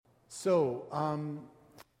So,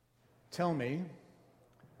 tell me,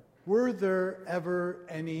 were there ever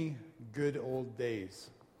any good old days?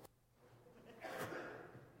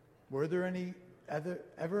 Were there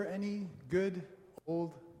ever any good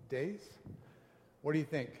old days? What do you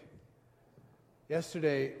think?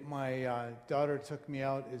 Yesterday, my daughter took me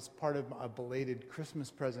out as part of a belated Christmas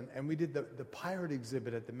present, and we did the pirate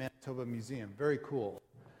exhibit at the Manitoba Museum. Very cool.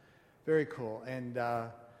 Very cool. And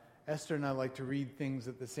Esther and I like to read things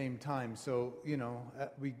at the same time, so,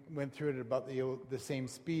 we went through it at about the same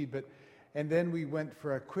speed, and then we went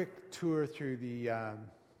for a quick tour through the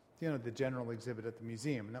general exhibit at the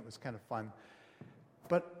museum, and that was kind of fun.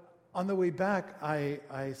 But on the way back, I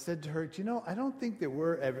said to her, I don't think there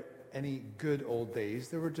were ever any good old days.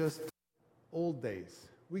 There were just old days.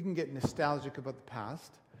 We can get nostalgic about the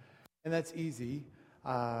past, and that's easy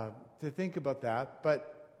to think about that,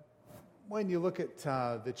 but when you look at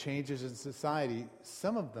the changes in society,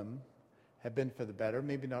 some of them have been for the better,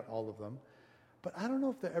 maybe not all of them, but I don't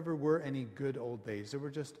know if there ever were any good old days. There were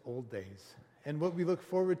just old days. And what we look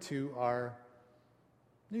forward to are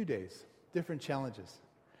new days, different challenges.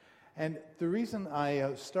 And the reason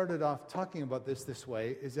I started off talking about this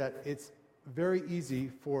way is that it's very easy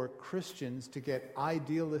for Christians to get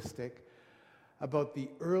idealistic about the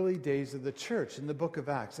early days of the church in the book of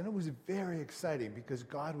Acts. And it was very exciting because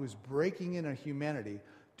God was breaking in on humanity,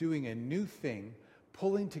 doing a new thing,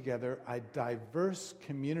 pulling together a diverse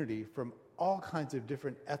community from all kinds of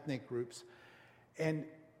different ethnic groups. And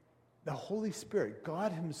the Holy Spirit,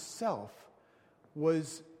 God himself,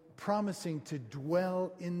 was promising to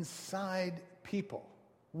dwell inside people,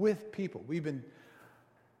 with people.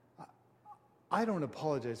 I don't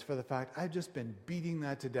apologize for the fact I've just been beating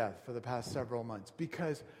that to death for the past several months,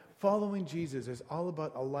 because following Jesus is all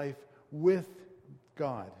about a life with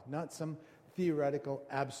God, not some theoretical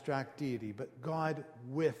abstract deity, but God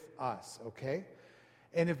with us, okay?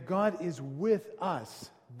 And if God is with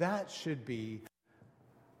us, that should be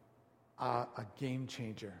a game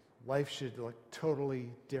changer. Life should look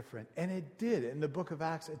totally different. And it did. In the book of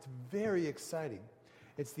Acts, it's very exciting.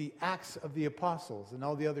 It's the Acts of the Apostles and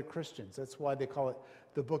all the other Christians. That's why they call it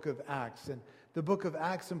the book of Acts. And the book of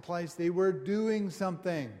Acts implies they were doing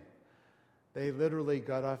something. They literally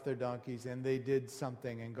got off their donkeys and they did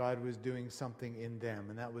something, and God was doing something in them,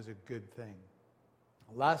 and that was a good thing.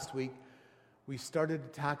 Last week, we started to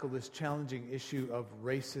tackle this challenging issue of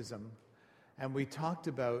racism, and we talked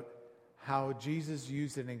about how Jesus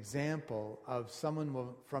used an example of someone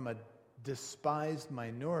from a despised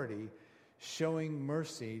minority showing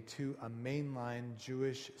mercy to a mainline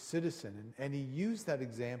Jewish citizen. And he used that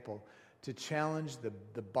example to challenge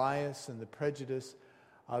the bias and the prejudice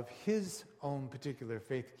of his own particular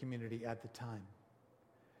faith community at the time.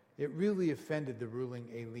 It really offended the ruling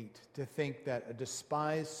elite to think that a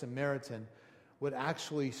despised Samaritan would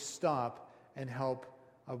actually stop and help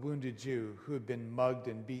a wounded Jew who had been mugged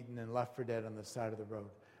and beaten and left for dead on the side of the road.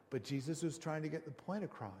 But Jesus was trying to get the point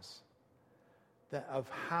across of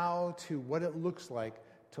what it looks like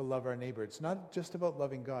to love our neighbor. It's not just about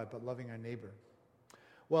loving God, but loving our neighbor.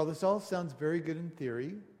 Well, this all sounds very good in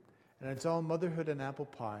theory, and it's all motherhood and apple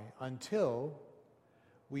pie until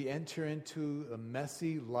we enter into a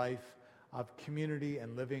messy life of community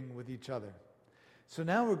and living with each other. So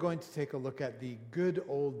now we're going to take a look at the good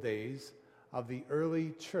old days of the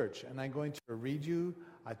early church, and I'm going to read you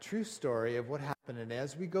a true story of what happened. And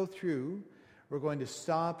as we go through, we're going to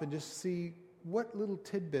stop and just see what little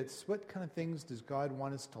tidbits, what kind of things does God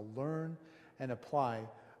want us to learn and apply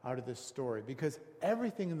out of this story? Because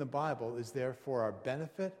everything in the Bible is there for our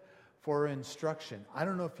benefit, for our instruction. I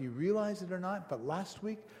don't know if you realize it or not, but last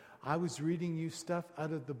week I was reading you stuff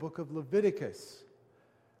out of the book of Leviticus,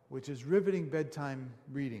 which is riveting bedtime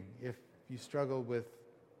reading if you struggle with,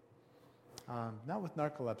 not with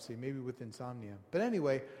narcolepsy, maybe with insomnia. But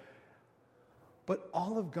anyway, but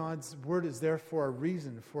all of God's word is there for a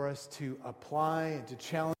reason, for us to apply and to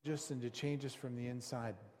challenge us and to change us from the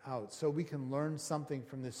inside out. So we can learn something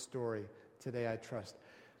from this story today, I trust.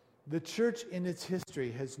 The church in its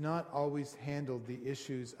history has not always handled the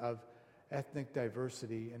issues of ethnic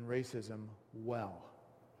diversity and racism well.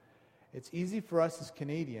 It's easy for us as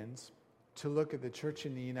Canadians to look at the church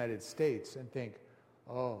in the United States and think,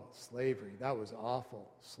 oh, slavery, that was awful.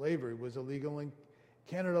 Slavery was illegal in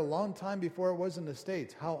Canada a long time before it was in the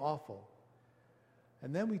States. How awful.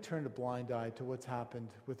 And then we turn a blind eye to what's happened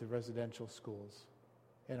with the residential schools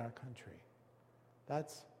in our country.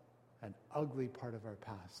 That's an ugly part of our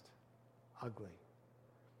past. Ugly.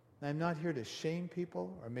 And I'm not here to shame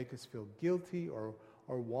people or make us feel guilty or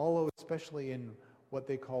wallow, especially in what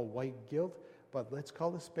they call white guilt, but let's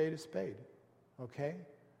call a spade, okay?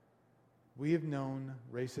 We have known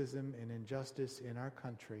racism and injustice in our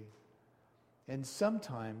country, and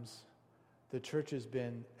sometimes the church has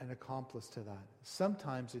been an accomplice to that.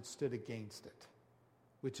 Sometimes it stood against it,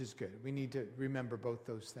 which is good. We need to remember both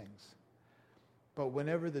those things. But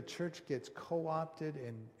whenever the church gets co-opted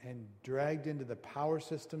and dragged into the power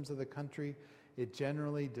systems of the country, it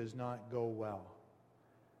generally does not go well.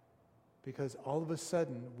 Because all of a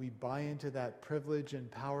sudden, we buy into that privilege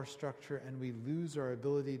and power structure, and we lose our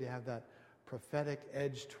ability to have that prophetic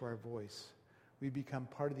edge to our voice. We become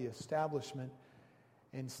part of the establishment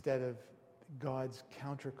instead of God's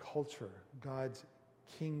counterculture, God's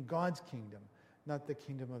kingdom, not the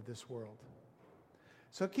kingdom of this world.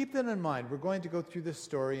 So keep that in mind. We're going to go through this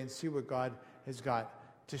story and see what God has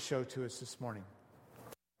got to show to us this morning.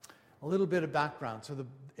 A little bit of background. So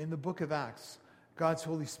in the book of Acts, God's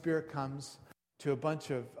Holy Spirit comes to a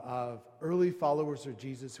bunch of early followers of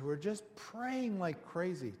Jesus who are just praying like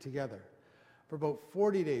crazy together. For about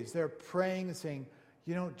 40 days, they're praying and saying,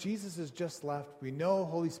 Jesus has just left. We know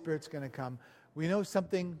Holy Spirit's going to come. We know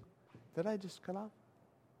something. Did I just cut off?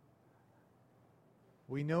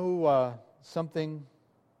 We know something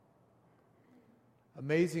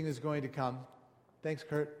amazing is going to come. Thanks,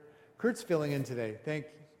 Kurt. Kurt's filling in today.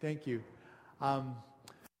 Thank you.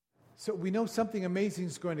 So we know something amazing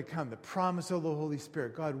is going to come. The promise of the Holy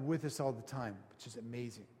Spirit, God with us all the time, which is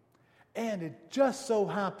amazing. And it just so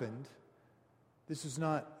happened, this is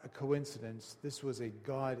not a coincidence, this was a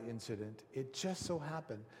God incident. It just so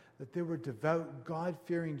happened that there were devout,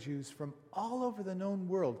 God-fearing Jews from all over the known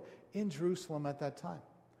world in Jerusalem at that time.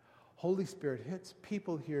 Holy Spirit hits.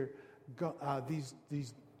 People hear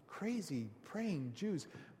these crazy praying Jews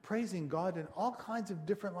praising God in all kinds of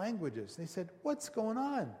different languages. They said, "What's going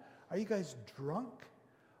on? Are you guys drunk?"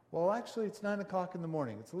 Well, actually, it's 9 o'clock in the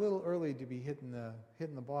morning. It's a little early to be hitting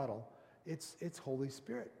the bottle. It's Holy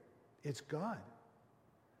Spirit. It's God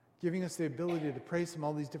giving us the ability to praise Him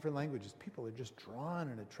all these different languages. People are just drawn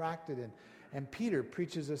and attracted. And Peter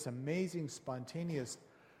preaches this amazing, spontaneous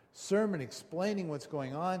sermon explaining what's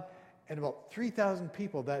going on. And about 3,000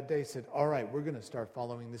 people that day said, "All right, we're going to start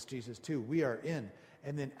following this Jesus too. We are in."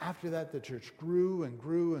 And then after that, the church grew and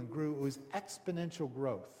grew and grew. It was exponential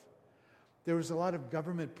growth. There was a lot of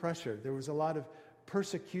government pressure. There was a lot of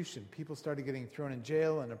persecution. People started getting thrown in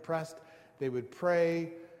jail and oppressed. They would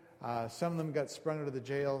pray. Some of them got sprung out of the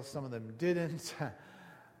jail. Some of them didn't.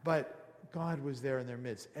 But God was there in their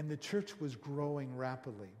midst. And the church was growing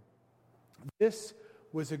rapidly. This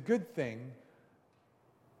was a good thing,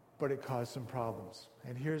 but it caused some problems.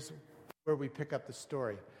 And here's where we pick up the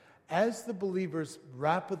story. As the believers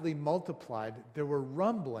rapidly multiplied, there were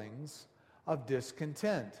rumblings of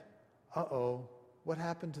discontent. What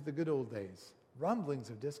happened to the good old days? Rumblings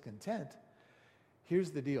of discontent.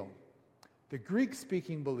 Here's the deal. The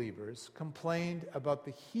Greek-speaking believers complained about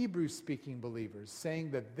the Hebrew-speaking believers,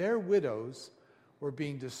 saying that their widows were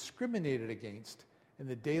being discriminated against in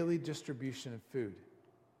the daily distribution of food.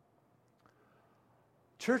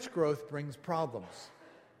 Church growth brings problems.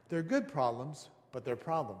 They're good problems, but they're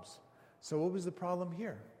problems. So what was the problem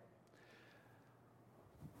here?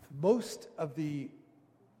 Most of the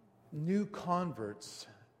new converts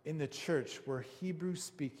in the church were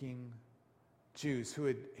Hebrew-speaking Jews who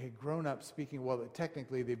had grown up speaking, well,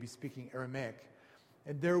 technically they'd be speaking Aramaic.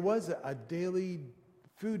 And there was a daily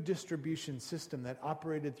food distribution system that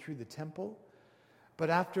operated through the temple. But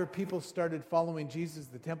after people started following Jesus,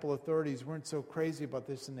 the temple authorities weren't so crazy about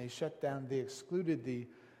this, and they excluded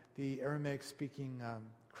the Aramaic-speaking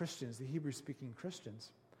Christians, the Hebrew-speaking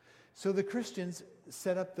Christians. So the Christians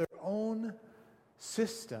set up their own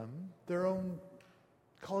system,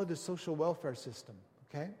 call it a social welfare system,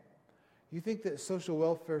 okay? You think that social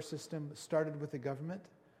welfare system started with the government?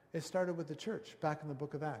 It started with the church back in the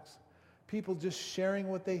book of Acts. People just sharing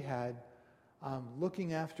what they had,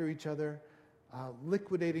 looking after each other,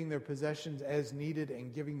 liquidating their possessions as needed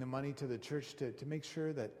and giving the money to the church to make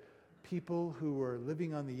sure that people who were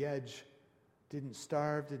living on the edge didn't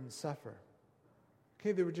starve, didn't suffer.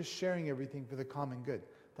 Okay, they were just sharing everything for the common good.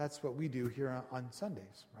 That's what we do here on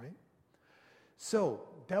Sundays, right? So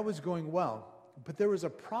that was going well, but there was a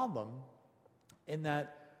problem in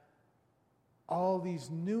that all these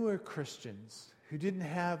newer Christians who didn't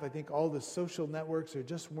have, I think, all the social networks or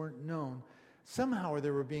just weren't known, somehow they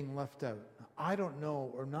were being left out. I don't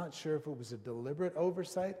know or not sure if it was a deliberate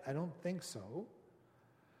oversight. I don't think so.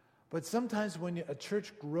 But sometimes when a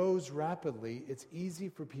church grows rapidly, it's easy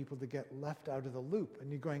for people to get left out of the loop. And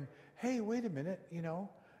you're going, hey, wait a minute,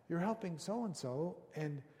 you're helping so-and-so.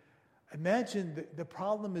 And imagine the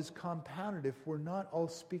problem is compounded if we're not all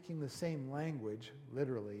speaking the same language,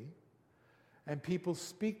 literally. And people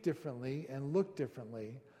speak differently and look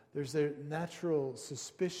differently. There's a natural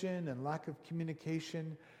suspicion and lack of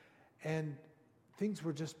communication, and things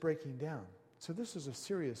were just breaking down. So this was a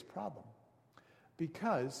serious problem,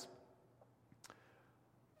 because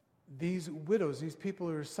these widows, these people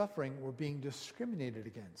who are suffering, were being discriminated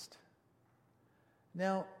against.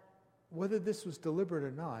 Now, whether this was deliberate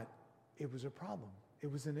or not, it was a problem.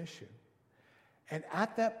 It was an issue. And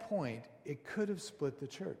at that point, it could have split the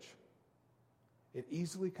church. It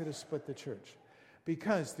easily could have split the church.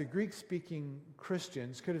 Because the Greek-speaking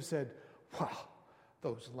Christians could have said, wow,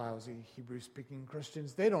 those lousy Hebrew-speaking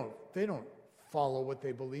Christians, they don't follow what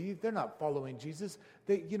they believe. They're not following Jesus.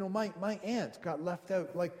 My aunt got left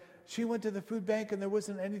out. Like, she went to the food bank and there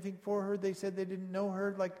wasn't anything for her. They said they didn't know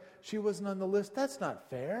her. Like, she wasn't on the list. That's not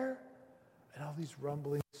fair. And all these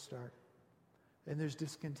rumblings start. And there's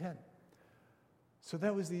discontent. So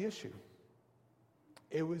that was the issue.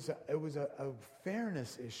 It was a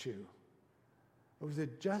fairness issue. It was a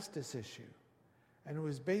justice issue. And it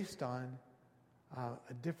was based on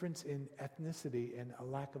a difference in ethnicity and a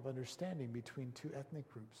lack of understanding between two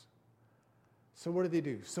ethnic groups. So what did they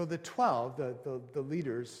do? So the 12, the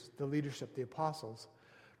leaders, the leadership, the apostles,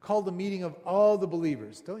 called a meeting of all the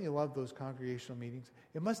believers. Don't you love those congregational meetings?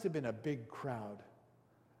 It must have been a big crowd.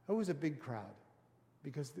 It was a big crowd,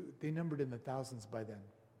 because they numbered in the thousands by then.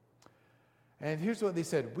 And here's what they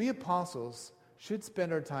said. We apostles should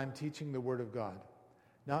spend our time teaching the Word of God,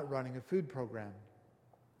 not running a food program.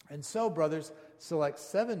 And so, brothers, select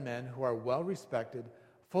 7 men who are well-respected,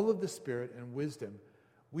 full of the Spirit and wisdom.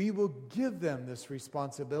 We will give them this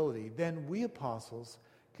responsibility. Then we apostles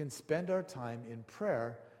can spend our time in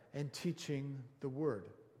prayer and teaching the Word.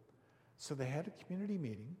 So they had a community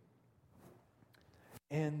meeting.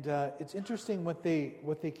 And it's interesting what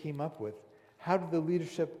they came up with. How did the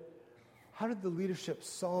leadership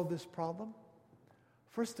solve this problem?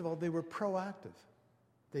 First of all, they were proactive.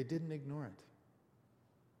 They didn't ignore it.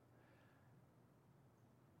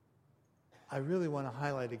 I really want to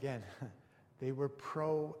highlight again, they were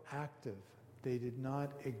proactive. They did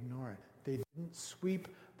not ignore it. They didn't sweep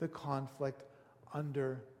the conflict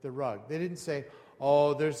under the rug. They didn't say,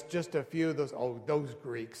 oh, there's just a few of those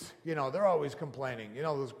Greeks. They're always complaining.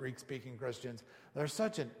 Those Greek-speaking Christians. They're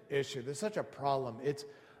such an issue. They're such a problem. It's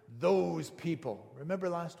those people. Remember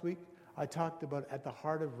last week I talked about at the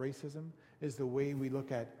heart of racism is the way we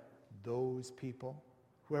look at those people,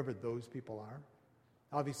 whoever those people are.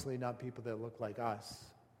 Obviously not people that look like us,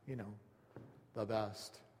 the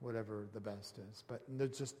best, whatever the best is. But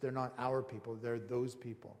they're not our people. They're those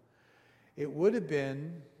people. It would have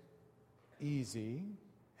been easy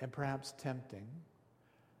and perhaps tempting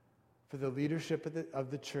for the leadership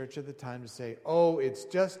of the church at the time to say, oh, it's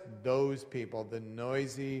just those people, the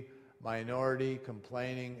noisy minority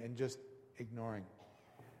complaining and just ignoring,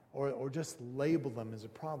 or just label them as a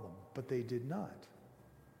problem. But they did not.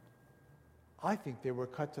 I think they were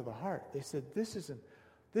cut to the heart. They said, this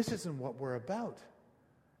isn't what we're about.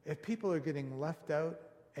 If people are getting left out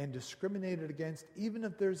and discriminated against, even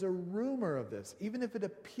if there's a rumor of this, even if it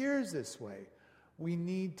appears this way, we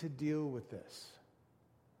need to deal with this.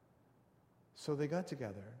 So they got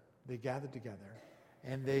together, they gathered together,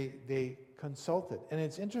 and they consulted. And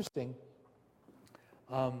it's interesting,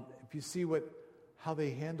 if you see how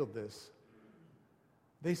they handled this,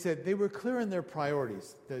 they said they were clear in their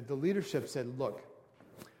priorities. The leadership said, look,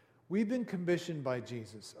 we've been commissioned by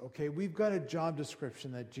Jesus, okay? We've got a job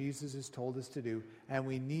description that Jesus has told us to do, and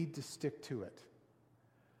we need to stick to it.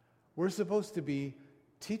 We're supposed to be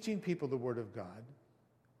teaching people the Word of God,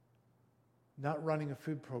 not running a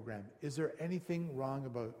food program. Is there anything wrong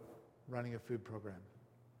about running a food program?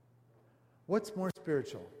 What's more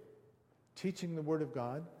spiritual, teaching the Word of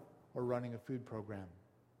God or running a food program?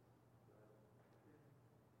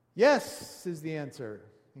 Yes is the answer,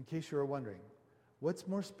 in case you were wondering. What's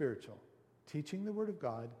more spiritual, teaching the Word of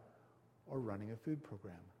God or running a food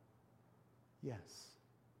program? Yes.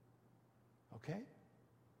 Okay?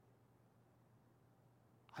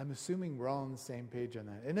 I'm assuming we're all on the same page on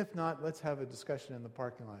that. And if not, let's have a discussion in the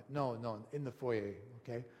parking lot. No, in the foyer,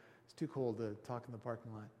 okay? It's too cold to talk in the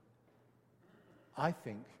parking lot. I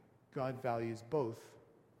think God values both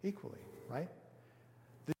equally, right?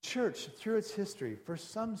 The church, through its history, for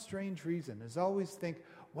some strange reason, has always think,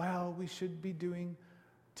 well, we should be doing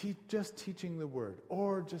just teaching the Word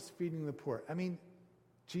or just feeding the poor. I mean,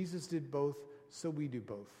 Jesus did both, so we do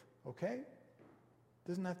both, okay?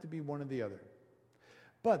 Doesn't have to be one or the other.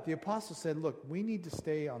 But the apostles said, look, we need to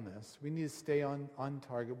stay on this. We need to stay on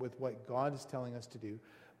target with what God is telling us to do.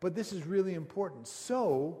 But this is really important.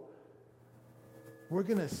 So we're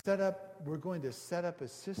going to set up a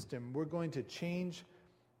system. We're going to change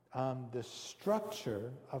the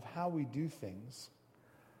structure of how we do things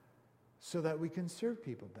so that we can serve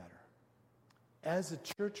people better. As a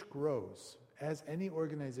church grows, as any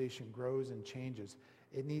organization grows and changes,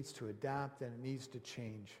 it needs to adapt and it needs to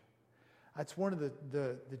change. That's one of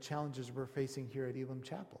the challenges we're facing here at Elim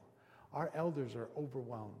Chapel. Our elders are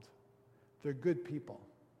overwhelmed. They're good people,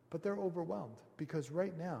 but they're overwhelmed because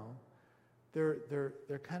right now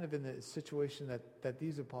they're kind of in the situation that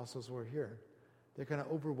these apostles were here. They're kind of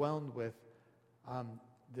overwhelmed with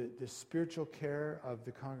the spiritual care of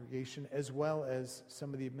the congregation as well as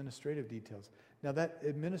some of the administrative details. Now that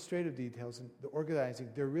administrative details and the organizing,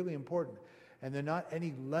 they're really important. And they're not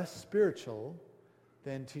any less spiritual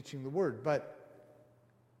than teaching the word. But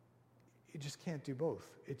you just can't do both.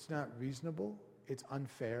 It's not reasonable, it's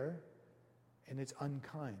unfair, and it's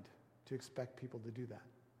unkind to expect people to do that.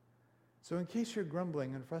 So in case you're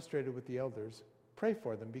grumbling and frustrated with the elders, pray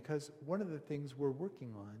for them, because one of the things we're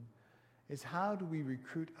working on is how do we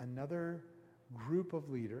recruit another group of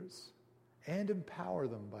leaders and empower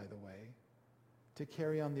them, by the way, to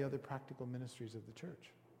carry on the other practical ministries of the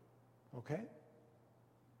church. Okay?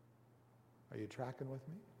 Are you tracking with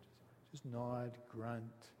me? Just nod, grunt.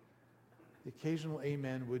 The occasional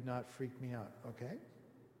amen would not freak me out. Okay?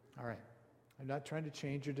 All right. I'm not trying to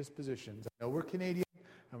change your dispositions. I know we're Canadian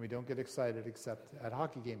and we don't get excited except at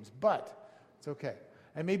hockey games, but it's okay.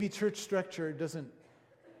 And maybe church structure doesn't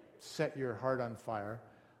set your heart on fire.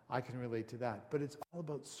 I can relate to that. But it's all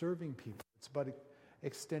about serving people. It's about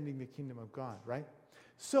extending the kingdom of God, right?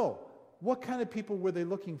 So, what kind of people were they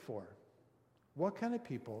looking for? What kind of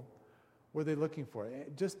people were they looking for?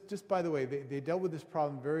 Just by the way, they dealt with this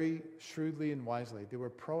problem very shrewdly and wisely. They were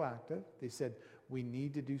proactive. They said, we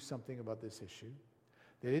need to do something about this issue.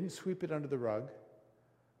 They didn't sweep it under the rug,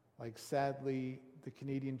 like sadly the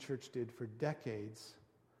Canadian church did for decades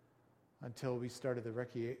until we started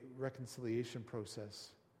the reconciliation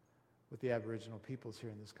process with the Aboriginal peoples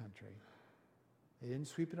here in this country. They didn't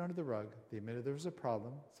sweep it under the rug. They admitted there was a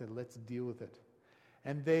problem, said, let's deal with it.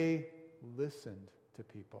 And they listened to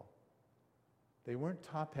people. They weren't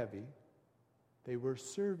top-heavy. They were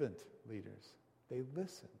servant leaders. They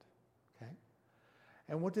listened, okay?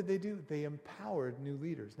 And what did they do? They empowered new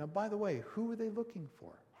leaders. Now, by the way, who were they looking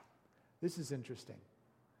for? This is interesting.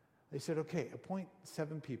 They said, okay, appoint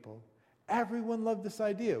 7 people. Everyone loved this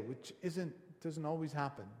idea, which doesn't always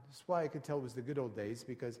happen. That's why I could tell it was the good old days,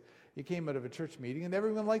 because you came out of a church meeting and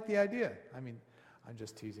everyone liked the idea. I mean, I'm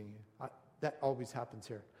just teasing you. That always happens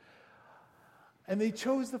here. And they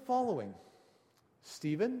chose the following.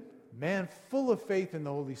 Stephen, man full of faith in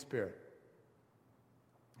the Holy Spirit.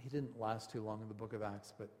 He didn't last too long in the book of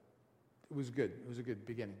Acts, but it was good. It was a good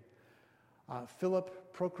beginning.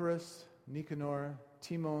 Philip, Prochorus, Nicanor,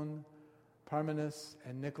 Timon, Parmenas,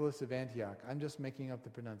 and Nicholas of Antioch. I'm just making up the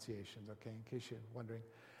pronunciations, okay, in case you're wondering.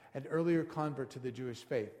 An earlier convert to the Jewish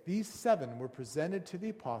faith. These 7 were presented to the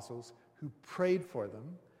apostles, who prayed for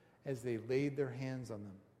them as they laid their hands on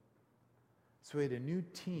them. So we had a new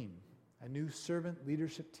team, a new servant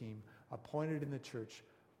leadership team appointed in the church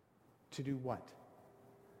to do what?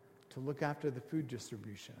 To look after the food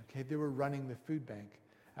distribution. Okay, they were running the food bank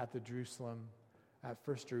at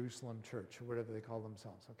First Jerusalem Church, or whatever they call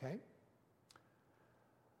themselves, okay?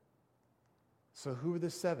 So who were the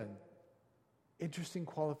 7? Interesting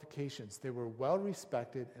qualifications. They were well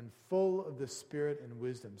respected and full of the Spirit and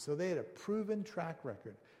wisdom. So they had a proven track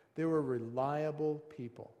record. They were reliable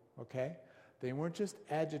people, okay? They weren't just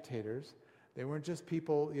agitators. They weren't just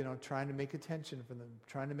people, trying to make attention for them,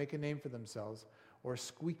 trying to make a name for themselves, or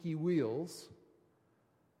squeaky wheels.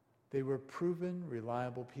 They were proven,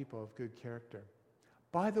 reliable people of good character.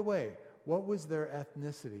 By the way, what was their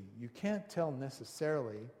ethnicity? You can't tell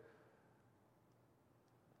necessarily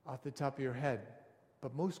off the top of your head,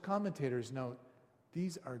 but most commentators note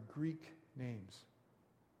these are Greek names.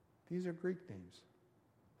 These are Greek names.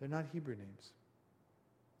 They're not Hebrew names.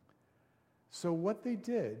 So what they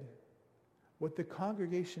did, what the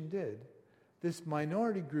congregation did, this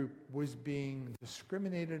minority group was being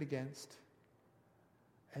discriminated against,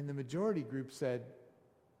 and the majority group said,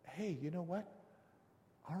 hey, you know what?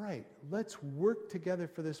 All right, let's work together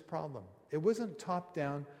for this problem. It wasn't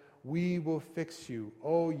top-down, we will fix you.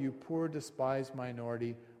 Oh, you poor, despised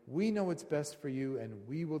minority. We know what's best for you, and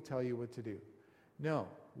we will tell you what to do. No,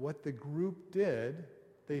 what the group did,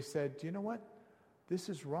 they said, do you know what? This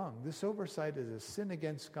is wrong. This oversight is a sin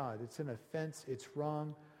against God. It's an offense. It's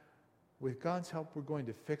wrong. With God's help, we're going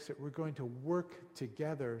to fix it. We're going to work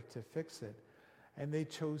together to fix it. And they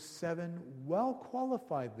chose 7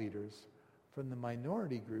 well-qualified leaders from the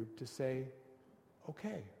minority group to say,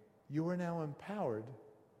 okay, you are now empowered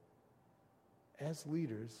as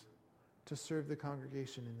leaders to serve the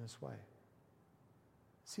congregation in this way.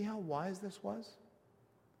 See how wise this was?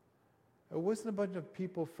 It wasn't a bunch of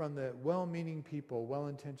people from the well-meaning people,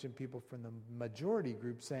 well-intentioned people from the majority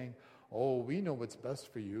group saying, oh, we know what's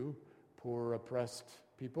best for you, poor oppressed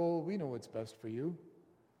people, we know what's best for you.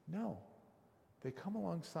 No. They come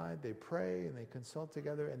alongside, they pray, and they consult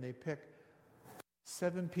together, and they pick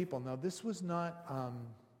 7 people. Now, this was not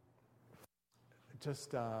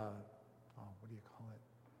just, what do you call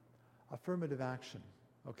it? Affirmative action,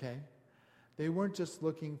 okay? They weren't just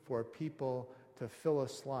looking for people to fill a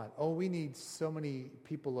slot. Oh, we need so many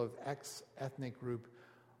people of X ethnic group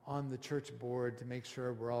on the church board to make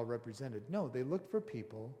sure we're all represented. No, they looked for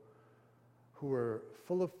people who were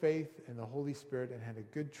full of faith in the Holy Spirit and had a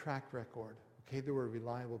good track record. Okay, they were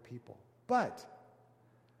reliable people. But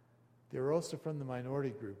they were also from the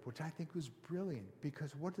minority group, which I think was brilliant,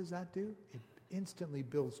 because what does that do? It instantly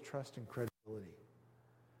builds trust and credibility.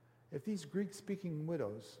 If these Greek-speaking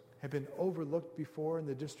widows have been overlooked before in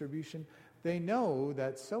the distribution, they know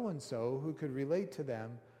that so-and-so who could relate to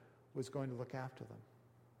them was going to look after them.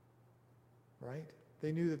 Right?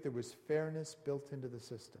 They knew that there was fairness built into the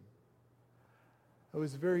system. It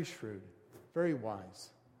was very shrewd, very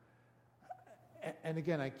wise. And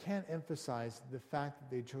again, I can't emphasize the fact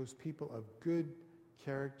that they chose people of good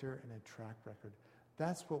character and a track record.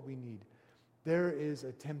 That's what we need. There is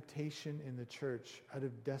a temptation in the church out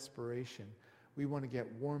of desperation. We want to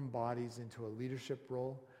get warm bodies into a leadership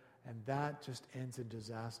role, and that just ends in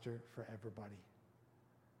disaster for everybody,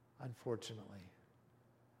 unfortunately.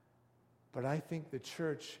 But I think the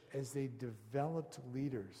church, as they developed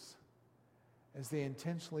leaders, as they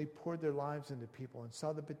intentionally poured their lives into people and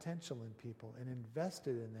saw the potential in people and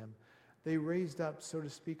invested in them, they raised up, so to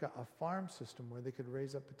speak, a farm system where they could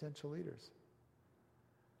raise up potential leaders.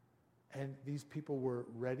 And these people were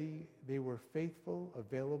ready, they were faithful,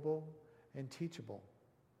 available, and teachable.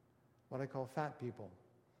 What I call fat people.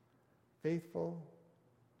 Faithful,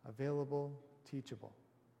 available, teachable.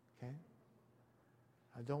 Okay?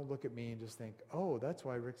 Now don't look at me and just think, oh, that's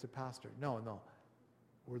why Rick's a pastor. No.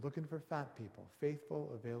 We're looking for fat people,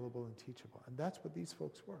 faithful, available, and teachable. And that's what these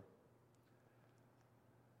folks were.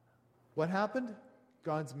 What happened?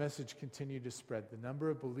 God's message continued to spread. The number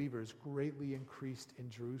of believers greatly increased in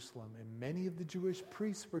Jerusalem, and many of the Jewish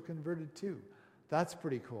priests were converted too. That's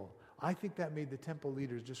pretty cool. I think that made the temple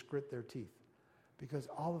leaders just grit their teeth, because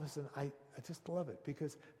all of a sudden, I just love it,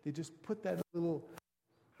 because they just put that little,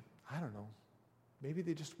 I don't know, maybe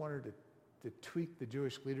they just wanted to tweak the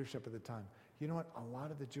Jewish leadership at the time. You know what? A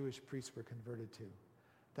lot of the Jewish priests were converted too.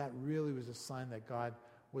 That really was a sign that God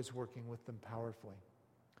was working with them powerfully.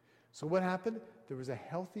 So what happened? There was a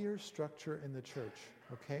healthier structure in the church,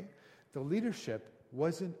 okay? The leadership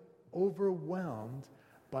wasn't overwhelmed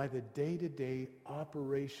by the day-to-day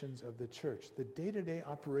operations of the church. The day-to-day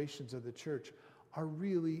operations of the church are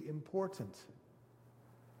really important.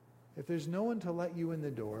 If there's no one to let you in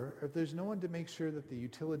the door, if there's no one to make sure that the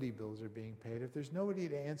utility bills are being paid, if there's nobody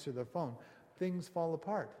to answer the phone, things fall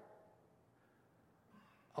apart.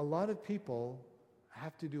 A lot of people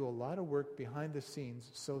have to do a lot of work behind the scenes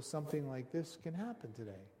so something like this can happen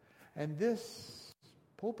today. And this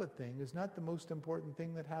pulpit thing is not the most important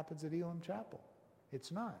thing that happens at Elam Chapel.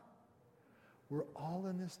 It's not. We're all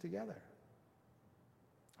in this together.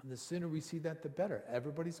 And the sooner we see that, the better.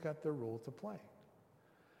 Everybody's got their role to play.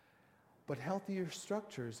 But healthier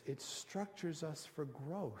structures, it structures us for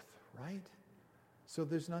growth, right? So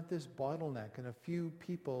there's not this bottleneck, and a few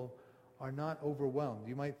people are not overwhelmed.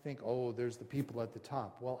 You might think, oh, there's the people at the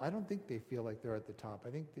top. Well, I don't think they feel like they're at the top.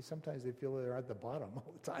 I think sometimes they feel they're at the bottom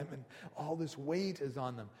all the time, and all this weight is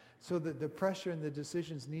on them. So the pressure and the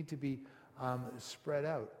decisions need to be spread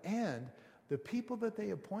out. And the people that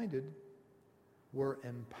they appointed were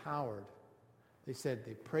empowered. They said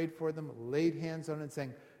they prayed for them, laid hands on it,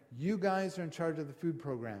 saying, you guys are in charge of the food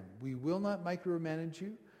program. We will not micromanage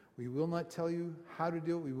you. We will not tell you how to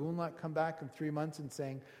do it. We will not come back in 3 months and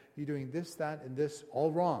saying, you're doing this, that, and this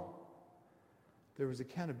all wrong. There was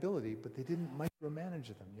accountability, but they didn't micromanage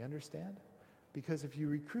them. You understand? Because if you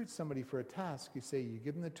recruit somebody for a task, you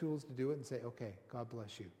give them the tools to do it and say, okay, God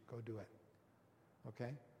bless you. Go do it.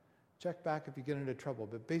 Okay? Check back if you get into trouble.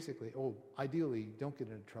 But basically, ideally, don't get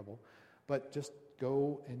into trouble. But just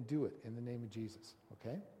go and do it in the name of Jesus.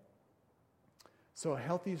 Okay? So a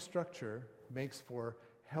healthy structure makes for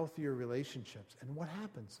healthier relationships. And what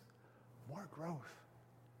happens? More growth.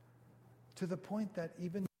 To the point that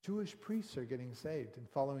even Jewish priests are getting saved and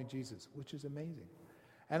following Jesus, which is amazing.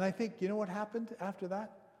 And I think, you know what happened after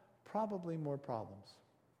that? Probably more problems.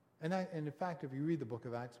 And in fact, if you read the book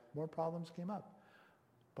of Acts, more problems came up.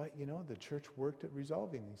 But, the church worked at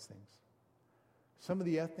resolving these things. Some of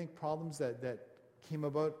the ethnic problems that came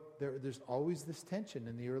about, there's always this tension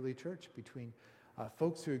in the early church between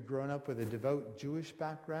folks who had grown up with a devout Jewish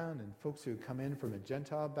background and folks who had come in from a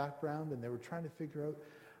Gentile background, and they were trying to figure out,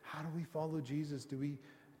 how do we follow Jesus? Do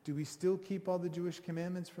we still keep all the Jewish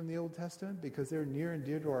commandments from the Old Testament because they're near and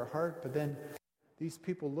dear to our heart, but then these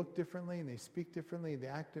people look differently and they speak differently and they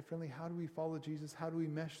act differently? How do we follow Jesus? How do we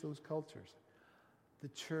mesh those cultures? The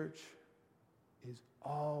church is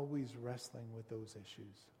always wrestling with those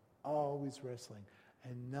issues, always wrestling,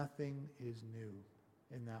 and nothing is new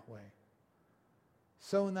in that way.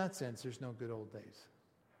 So in that sense, there's no good old days.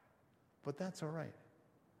 But that's all right.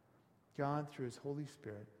 God, through his Holy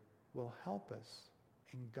Spirit, will help us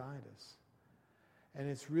and guide us. And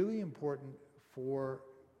it's really important for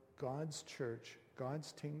God's church,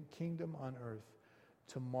 God's kingdom on earth,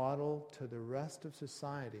 to model to the rest of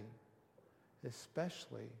society,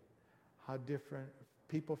 especially how different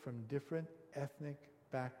people from different ethnic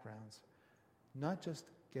backgrounds not just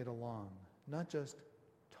get along, not just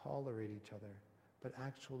tolerate each other, but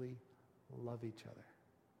actually love each other.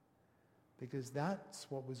 Because that's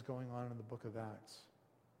what was going on in the book of Acts.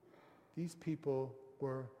 These people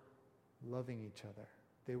were loving each other.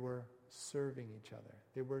 They were serving each other.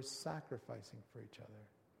 They were sacrificing for each other.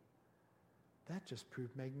 That just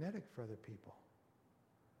proved magnetic for other people.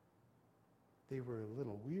 They were a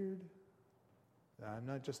little weird. I'm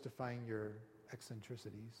not justifying your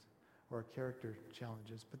eccentricities or character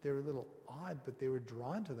challenges, but they were a little odd, but they were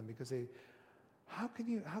drawn to them because how can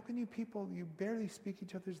you people, you barely speak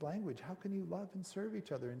each other's language. How can you love and serve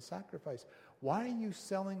each other and sacrifice? Why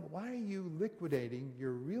are you liquidating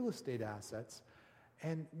your real estate assets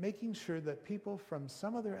and making sure that people from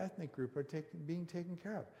some other ethnic group are being taken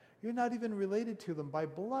care of? You're not even related to them by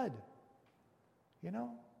blood.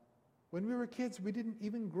 When we were kids, we didn't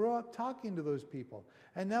even grow up talking to those people.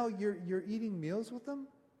 And now you're eating meals with them?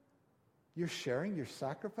 You're sharing, you're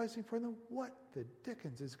sacrificing for them? What the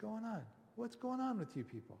dickens is going on? What's going on with you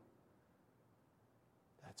people?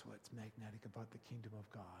 That's what's magnetic about the kingdom of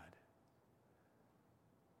God.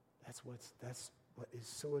 That's what is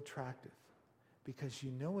so attractive. Because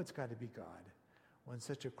it's got to be God when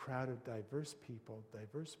such a crowd of diverse people,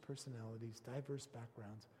 diverse personalities, diverse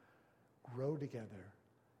backgrounds grow together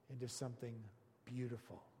into something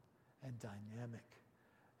beautiful and dynamic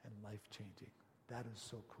and life-changing. That is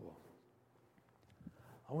so cool.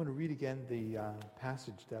 I want to read again the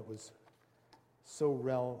passage that was so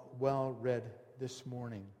well read this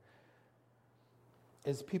morning.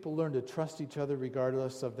 As people learn to trust each other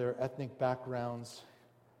regardless of their ethnic backgrounds,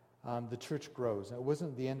 the church grows. It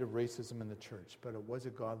wasn't the end of racism in the church, but it was a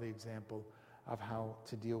godly example of how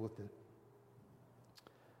to deal with it.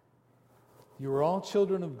 You are all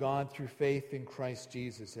children of God through faith in Christ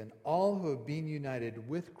Jesus, and all who have been united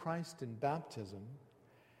with Christ in baptism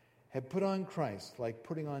have put on Christ like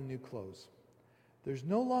putting on new clothes. There's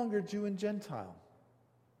no longer Jew and Gentile.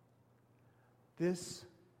 This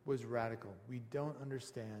was radical. We don't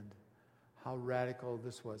understand how radical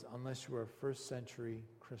this was unless you were a first century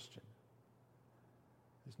Christian.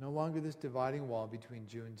 There's no longer this dividing wall between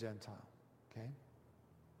Jew and Gentile. Okay?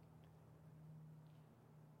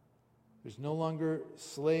 There's no longer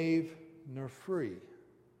slave nor free.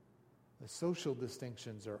 The social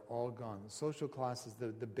distinctions are all gone. The social classes,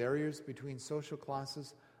 the barriers between social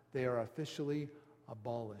classes, they are officially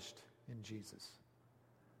abolished in Jesus.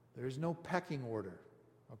 There is no pecking order,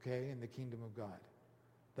 okay, in the kingdom of God.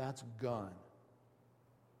 That's gone.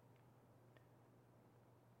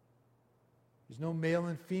 There's no male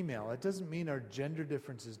and female. It doesn't mean our gender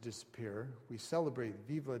differences disappear. We celebrate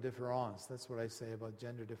vive la différence. That's what I say about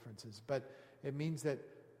gender differences. But it means that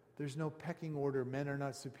there's no pecking order. Men are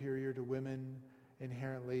not superior to women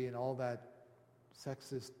inherently, and all that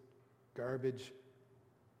sexist garbage.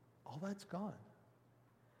 All that's gone.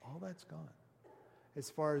 All that's gone. As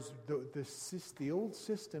far as the old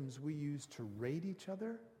systems we use to rate each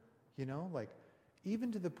other, like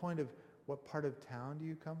even to the point of what part of town do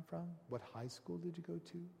you come from? What high school did you go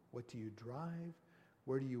to? What do you drive?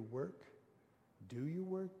 Where do you work? Do you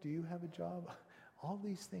work? Do you have a job? All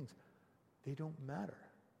these things, they don't matter.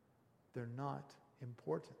 They're not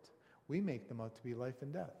important. We make them out to be life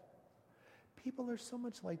and death. People are so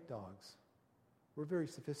much like dogs. We're very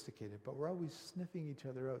sophisticated, but we're always sniffing each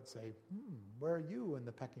other out, say, where are you in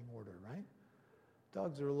the pecking order, right?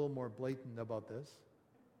 Dogs are a little more blatant about this,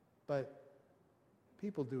 but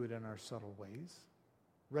people do it in our subtle ways.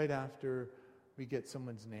 Right after we get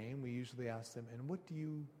someone's name, we usually ask them, and what do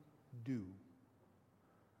you do?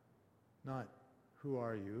 Not, who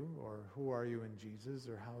are you, or who are you in Jesus,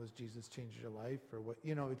 or how has Jesus changed your life, or what,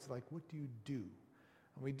 it's like, what do you do?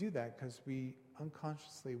 And we do that because we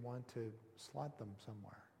unconsciously want to slot them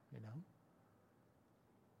somewhere,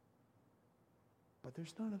 But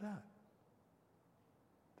there's none of that.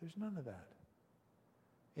 There's none of that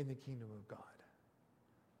in the kingdom of God.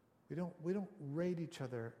 We don't rate each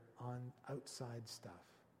other on outside stuff,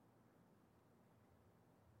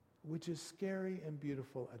 which is scary and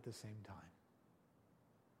beautiful at the same time.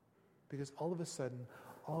 Because all of a sudden,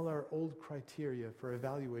 all our old criteria for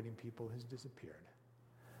evaluating people has disappeared.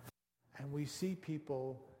 And we see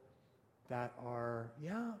people that are,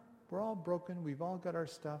 we're all broken, we've all got our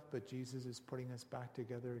stuff, but Jesus is putting us back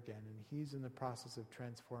together again, and he's in the process of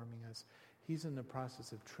transforming us. He's in the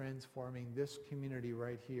process of transforming this community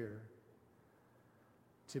right here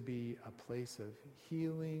to be a place of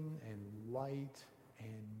healing and light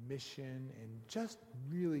and mission and just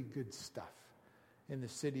really good stuff in the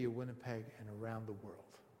city of Winnipeg and around the world.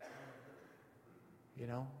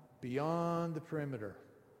 Beyond the perimeter.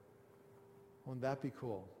 Wouldn't that be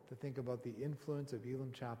cool to think about the influence of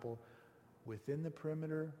Elim Chapel within the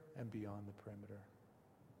perimeter and beyond the perimeter?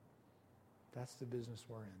 That's the business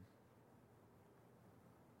we're in.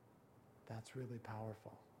 That's really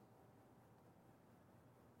powerful.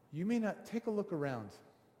 You may not take a look around.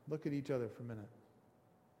 Look at each other for a minute.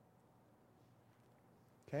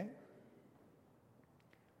 Okay?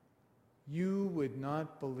 You would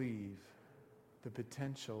not believe the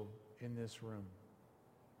potential in this room.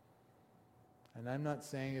 And I'm not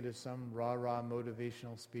saying it as some rah-rah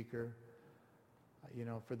motivational speaker.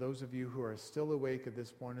 For those of you who are still awake at this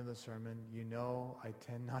point in the sermon, I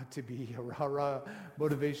tend not to be a rah-rah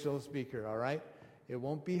motivational speaker, all right? It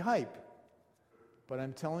won't be hype, but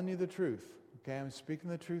I'm telling you the truth, okay? I'm speaking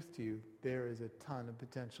the truth to you. There is a ton of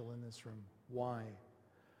potential in this room. Why?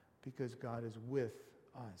 Because God is with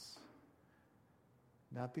us.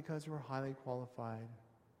 Not because we're highly qualified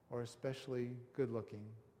or especially good-looking.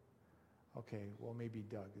 Okay, well, maybe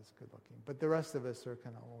Doug is good-looking, but the rest of us are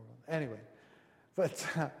kind of old. Anyway, but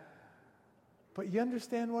you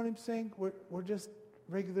understand what I'm saying? We're just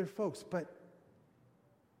regular folks, but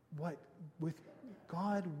what with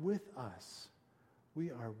God with us,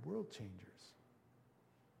 we are world changers,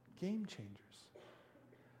 game changers,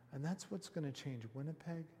 and that's what's going to change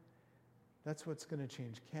Winnipeg. That's what's going to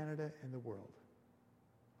change Canada and the world.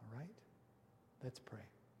 All right? Let's pray.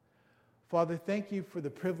 Father, thank you for the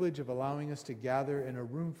privilege of allowing us to gather in a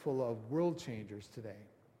room full of world changers today.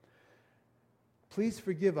 Please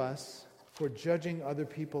forgive us for judging other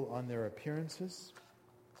people on their appearances.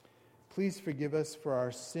 Please forgive us for our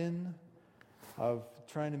sin of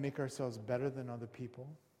trying to make ourselves better than other people.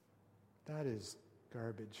 That is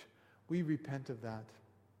garbage. We repent of that.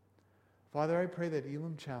 Father, I pray that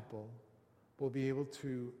Elim Chapel will be able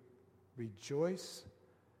to rejoice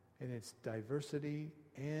in its diversity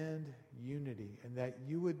and unity, and that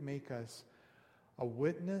you would make us a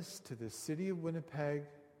witness to the city of Winnipeg,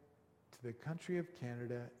 to the country of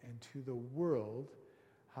Canada, and to the world,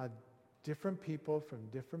 how different people from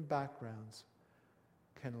different backgrounds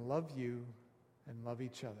can love you and love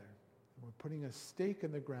each other. And we're putting a stake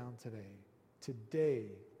in the ground today,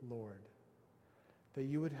 Lord, that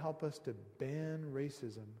you would help us to ban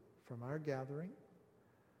racism from our gathering,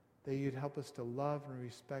 that you'd help us to love and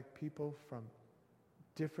respect people from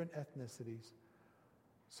different ethnicities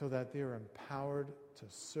so that they are empowered to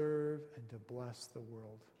serve and to bless the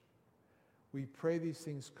world. We pray these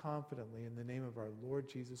things confidently in the name of our Lord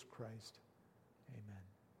Jesus Christ. Amen.